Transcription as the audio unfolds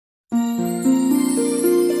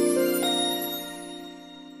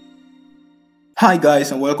Hi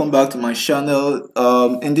guys, and welcome back to my channel.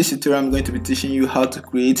 In this tutorial I'm going to be teaching you how to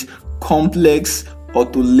create complex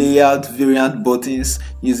auto layout variant buttons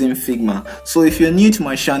using Figma. So if you're new to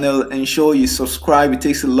my channel, ensure you subscribe. It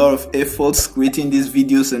takes a lot of efforts creating these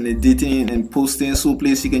videos and editing and posting, so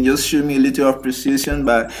please, you can just show me a little appreciation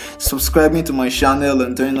by subscribing to my channel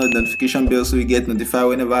and turning on the notification bell so you get notified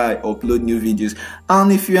whenever I upload new videos.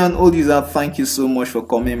 And if you're an old user, thank you so much for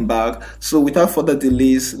coming back. So without further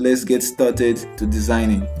delays, let's get started to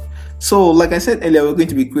designing. So like I said earlier, we're going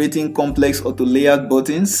to be creating complex auto layout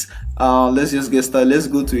buttons. Let's just get started. Let's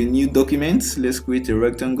go to a new document. Let's create a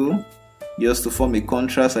rectangle just to form a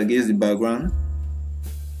contrast against the background.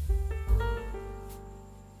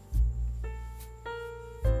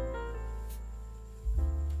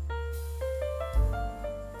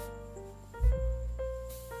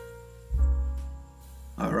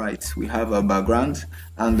 Alright, we have our background,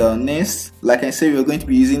 and next, like I said, we're going to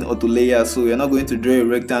be using auto layout, so we're not going to draw a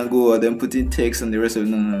rectangle or then putting text and the rest of it.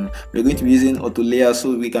 No. We're going to be using auto layout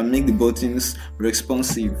so we can make the buttons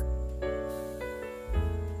responsive.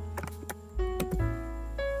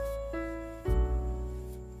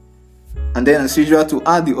 And then as usual, to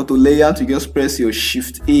add the auto layout, you just press your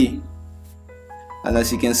Shift A. And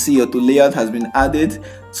as you can see, auto layout has been added.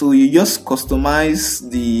 So you just customize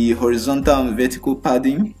the horizontal and vertical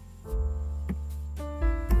padding.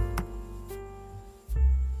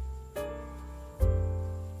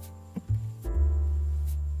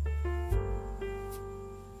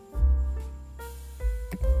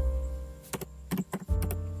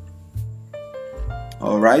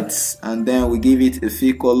 Alright, and then we give it a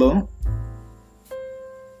fill color.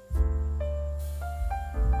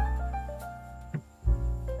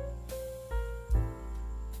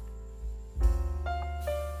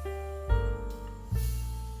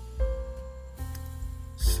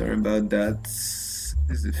 Sorry about that. This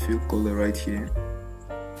is the fill color right here.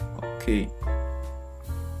 Okay,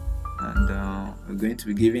 and we're going to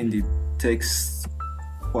be giving the text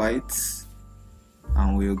white,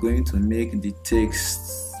 and we're going to make the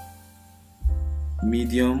text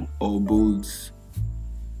medium or bold.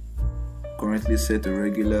 Currently set to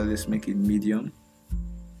regular. Let's make it medium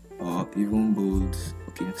or even bold.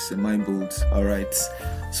 Okay, semi-bold. Alright,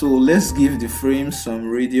 so let's give the frame some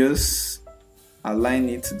radius. Align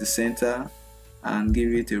it to the center and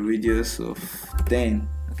give it a radius of 10.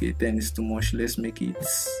 Okay, 10 is too much. Let's make it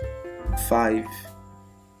 5.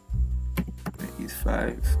 Make it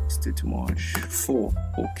 5. Still too much. 4.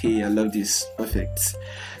 Okay, I love this. Perfect.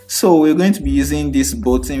 So we're going to be using this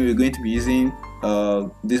button. We're going to be using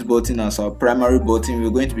this button as our primary button. We're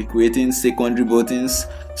going to be creating secondary buttons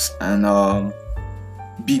and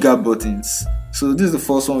bigger buttons. So this is the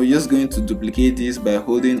first one. We're just going to duplicate this by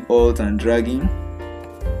holding Alt and dragging.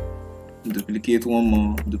 Duplicate one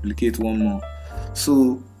more, duplicate one more.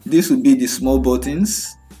 So this will be the small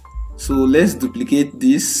buttons. So let's duplicate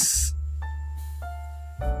this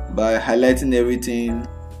by highlighting everything.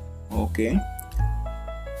 Okay,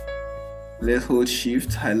 let's hold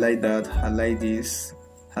Shift, highlight that, highlight this,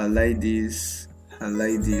 highlight this,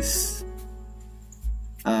 highlight this,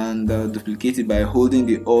 and duplicate it by holding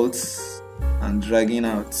the Alt and dragging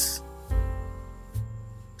out.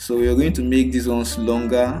 So we are going to make these ones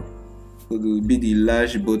longer, so they will be the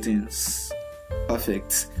large buttons.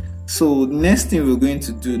 Perfect. So the next thing we're going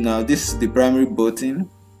to do now, this is the primary button.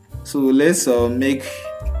 So let's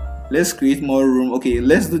create more room. Okay,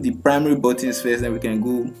 let's do the primary buttons first, then we can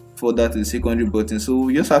go further to the secondary button. So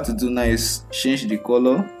we just have to do now is change the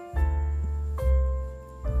color,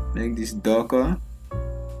 make this darker,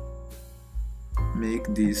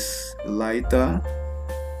 make this lighter,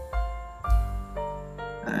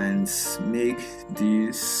 and make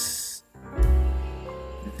this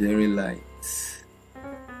very light,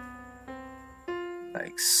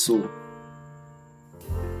 like so.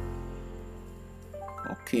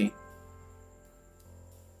 Okay,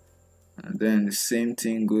 and then the same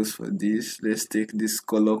thing goes for this. Let's take this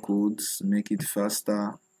color code, make it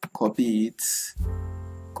faster, copy it,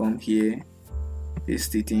 come here,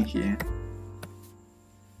 paste it in here.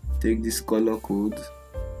 Take this color code,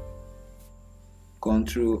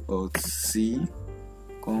 Ctrl Alt C,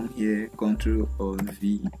 come here, Ctrl Alt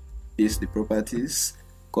V, paste the properties,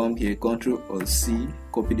 come here, Ctrl Alt C,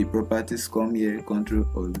 copy the properties, come here, Ctrl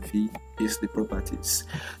Alt V, paste the properties.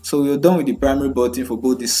 So we're done with the primary button for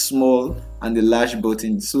both the small and the large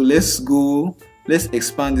button. So let's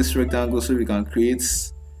expand this rectangle so we can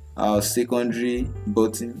create our secondary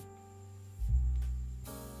button.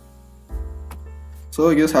 So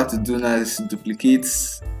all you just have to do now is duplicate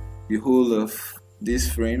the whole of these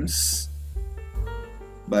frames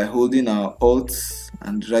by holding our Alt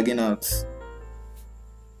and dragging out.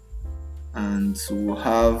 and we'll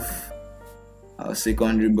have our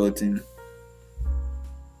secondary button.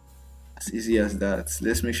 As easy as that.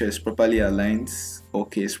 Let's make sure it's properly aligned.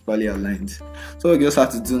 Okay, it's properly aligned. So what we just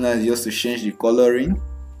have to do now is just to change the coloring.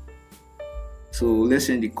 So let's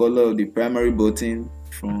change the color of the primary button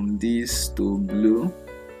from this to blue.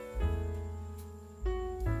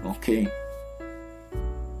 Okay.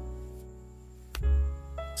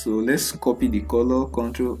 So let's copy the color,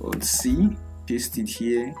 Ctrl+C, paste it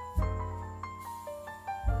here,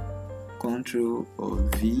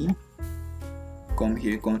 Ctrl+V, come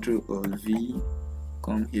here, Ctrl+V,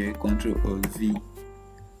 come here, Ctrl+V,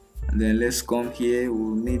 and then let's come here.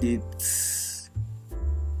 We'll need it.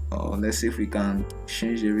 Let's see if we can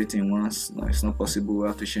change everything once. No, it's not possible. We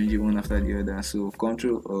have to change it one after the other. So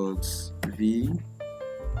Ctrl+V,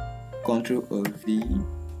 Ctrl+V,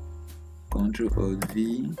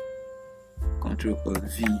 Ctrl+V,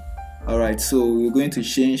 Ctrl+V. Alright, so we're going to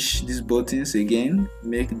change these buttons again.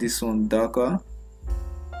 Make this one darker,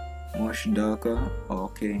 much darker.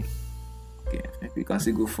 Okay, maybe we can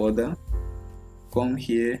still go further. Come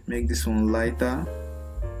here, make this one lighter,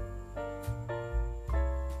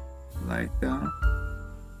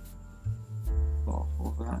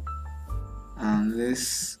 over, and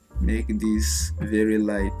let's make this very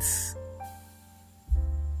light.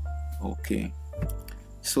 Okay,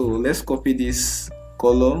 so let's copy this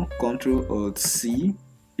color, Ctrl+C,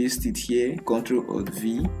 paste it here,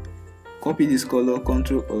 Ctrl+V, copy this color,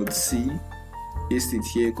 Ctrl+C, paste it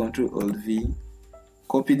here, Ctrl+V,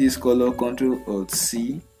 copy this color,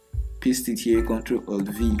 Ctrl+C, paste it here,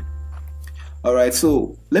 Ctrl+V. Alright,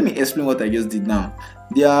 so let me explain what I just did now.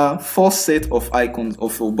 There are 4 sets of icons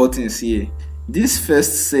of buttons here. This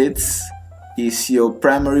first set is our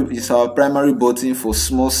primary button for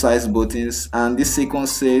small size buttons, and this second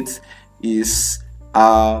set is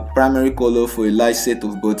our primary color for a large set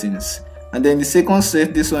of buttons. And then the second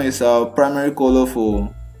set, this one is our primary color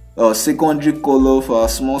for secondary color for our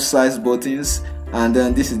small size buttons, and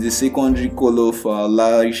then this is the secondary color for our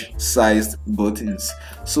large sized buttons.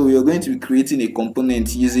 So we are going to be creating a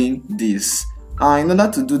component using this. In order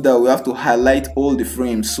to do that, we have to highlight all the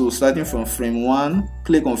frames. So starting from frame 1,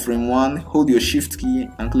 click on frame 1, hold your shift key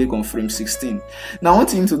and click on frame 16. Now one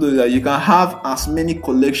thing to do is that you can have as many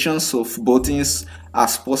collections of buttons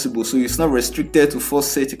as possible. So it's not restricted to 4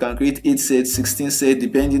 sets. You can create 8 sets, 16 sets,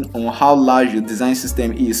 depending on how large your design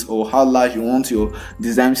system is or how large you want your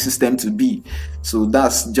design system to be. So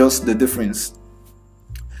that's just the difference.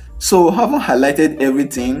 So having highlighted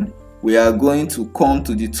everything, we are going to come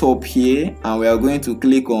to the top here and we are going to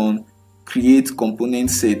click on create component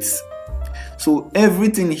sets. So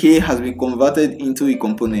everything here has been converted into a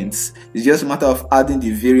component. It's just a matter of adding the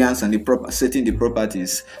variants and setting the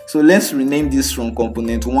properties. So let's rename this from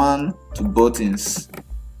component 1 to buttons.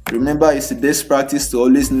 Remember, it's the best practice to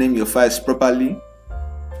always name your files properly.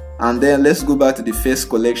 And then let's go back to the first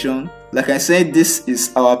collection. Like I said, this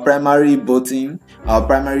is our primary button, our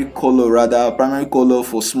primary color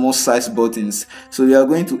for small size buttons. So we are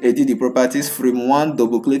going to edit the properties. Frame 1,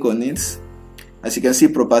 double click on it. As you can see,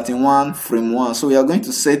 property 1, frame 1. So we are going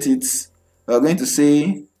to set it. We are going to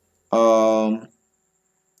say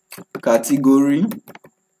category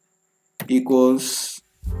equals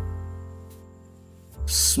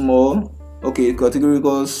small. Okay, category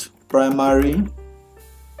equals primary,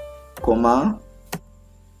 comma.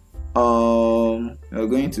 We are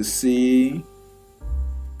going to say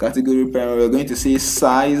category primary. We are going to say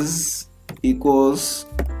size equals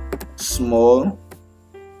small.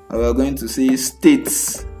 And we are going to say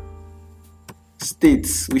states,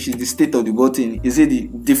 which is the state of the button. Is it the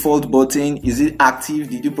default button? Is it active?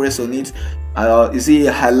 Did you press on it? Is it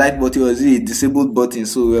a highlight button or is it a disabled button?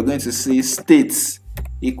 So we are going to say states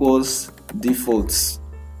equals defaults.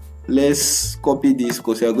 Let's copy this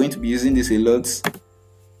because we are going to be using this a lot.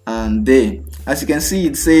 And there, as you can see,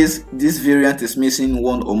 it says this variant is missing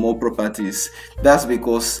 1 or more properties. That's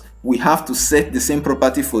because we have to set the same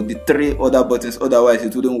property for the 3 other buttons, otherwise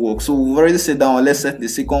it wouldn't work. So we've already set that one. Let's set the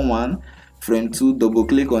second one, frame 2, double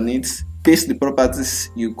click on it, paste the properties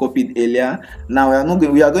you copied earlier. Now we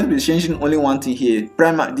are going to be changing only one thing here.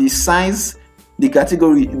 The size, the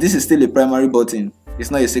category, this is still a primary button. It's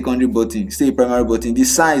not a secondary button, it's still a primary button. The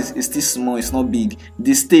size is still small, it's not big.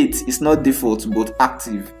 The state is not default but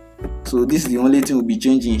active. So this is the only thing we'll be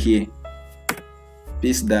changing here.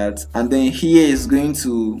 Paste that, and then here is going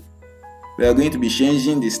to, we are going to be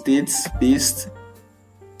changing the states. Paste.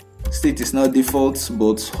 State is not default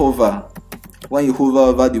but hover. When you hover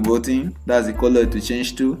over the button, that's the color to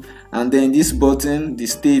change to. And then this button, the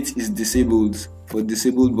state is disabled for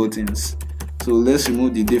disabled buttons. So let's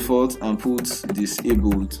remove the default and put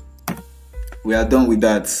disabled. We are done with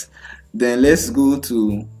that. Then let's go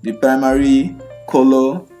to the primary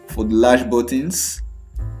color for the large buttons.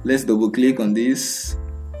 Let's double click on this,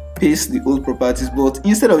 paste the old properties, but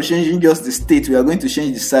instead of changing just the state, we are going to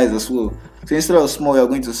change the size as well. So instead of small, we are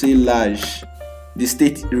going to say large. The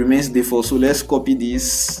state remains default, so let's copy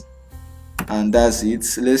this, and that's it.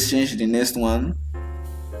 Let's change the next one,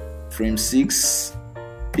 frame 6,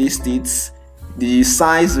 paste it. The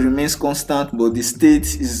size remains constant, but the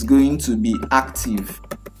state is going to be active.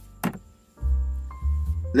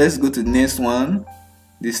 Let's go to the next one.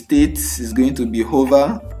 The state is going to be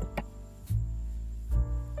hover.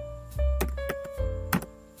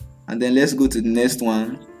 And then let's go to the next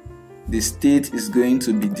one. The state is going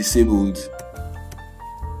to be disabled.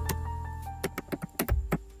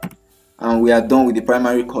 And we are done with the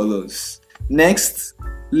primary colors. Next,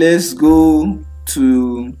 let's go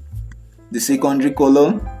to the secondary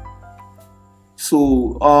color.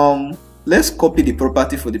 So let's copy the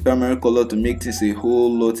property for the primary color to make this a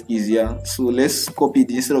whole lot easier. So let's copy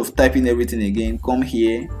this, instead of typing everything again, come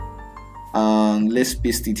here and let's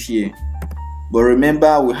paste it here. But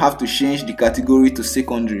remember, we have to change the category to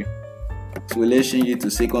secondary. So let's change it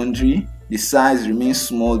to secondary. The size remains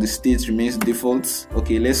small, the state remains default.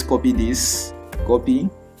 Okay, let's copy this, copy,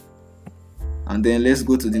 and then let's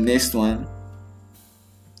go to the next one.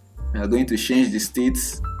 We are going to change the state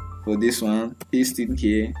for this one, paste it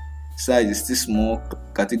here. Size is still small,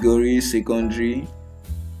 category secondary,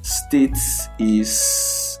 state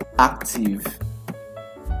is active.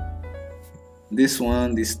 This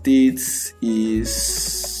one, the state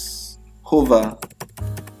is hover.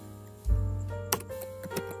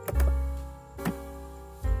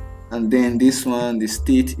 And then this one, the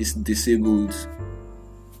state is disabled.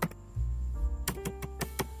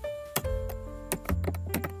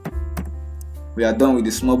 We are done with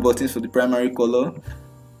the small buttons for the primary color.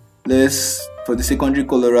 For the secondary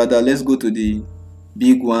color rather, let's go to the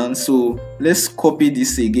big one. So let's copy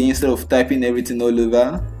this again, instead of typing everything all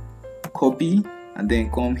over. Copy and then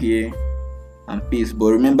come here and paste,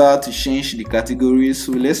 but remember to change the category.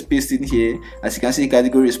 So let's paste it here. As you can see,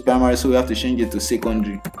 category is primary, so we have to change it to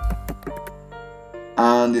secondary.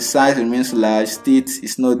 And the size remains large, state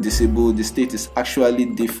is not disabled, the state is actually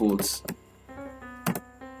default.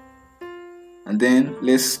 And then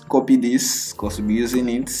let's copy this because we'll be using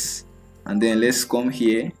it, and then let's come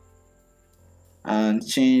here and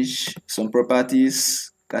change some properties.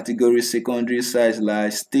 Category secondary, size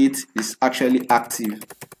large, state is actually active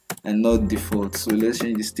and not default. So let's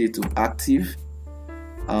change the state to active.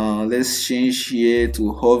 Let's change here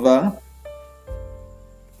to hover,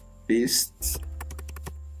 paste,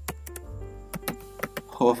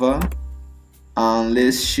 hover, and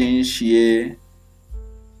let's change here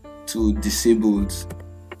to disabled.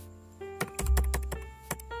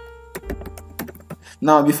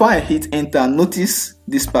 Now before I hit enter, notice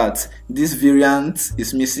this part. This variant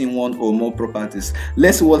is missing one or more properties.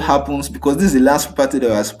 Let's see what happens, because this is the last property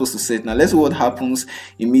that I was supposed to set. Now let's see what happens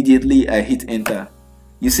immediately I hit enter.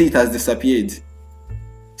 You see it has disappeared.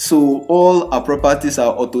 So all our properties,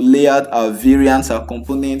 our auto layout, our variants, our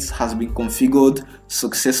components has been configured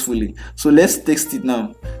successfully. So let's test it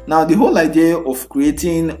now. Now the whole idea of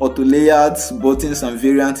creating auto layouts, buttons and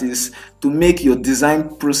variants is to make your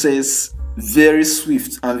design process very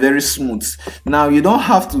swift and very smooth. Now you don't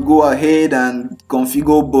have to go ahead and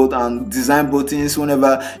configure and design buttons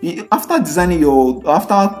whenever after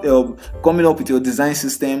coming up with your design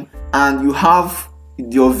system and you have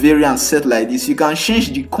your variant set like this, you can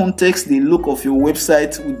change the context, the look of your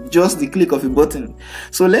website with just the click of a button.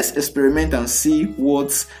 So let's experiment and see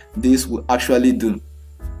what this will actually do.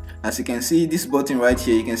 As you can see, this button right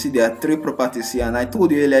here, you can see there are 3 properties here, and I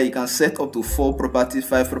told you earlier you can set up to 4 properties,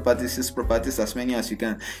 5 properties, 6 properties, as many as you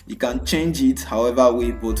can. You can change it however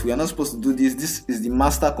way, but we are not supposed to do this. This is the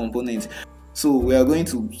master component. So we are going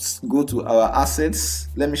to go to our assets.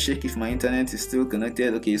 Let me check if my internet is still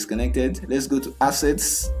connected. Okay, it's connected. Let's go to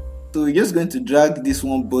assets. So we're just going to drag this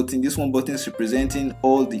one button. This one button is representing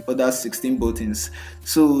all the other 16 buttons.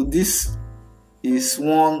 So this is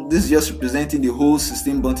just representing the whole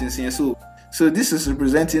 16 buttons here. So this is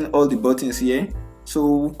representing all the buttons here. So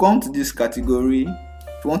we'll come to this category.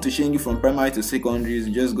 If you want to change it from primary to secondary,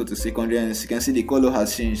 you just go to secondary, and as you can see, the color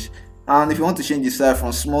has changed. And if you want to change the size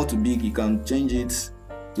from small to big, you can change it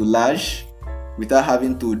to large without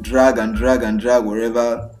having to drag and drag and drag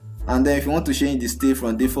wherever. And then if you want to change the state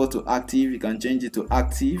from default to active, you can change it to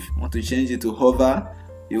active. You want to change it to hover,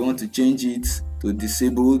 you want to change it to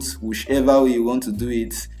disabled, whichever way you want to do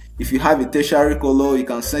it. If you have a tertiary color, you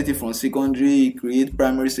can set it from secondary, create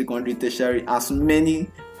primary, secondary, tertiary, as many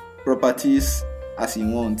properties as you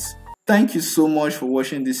want. thank you so much for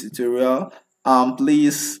watching this tutorial.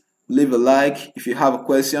 Please leave a like. If you have a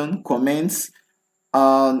question, comments.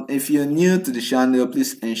 If you're new to the channel,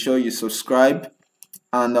 please ensure you subscribe,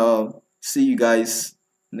 and see you guys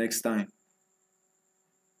next time.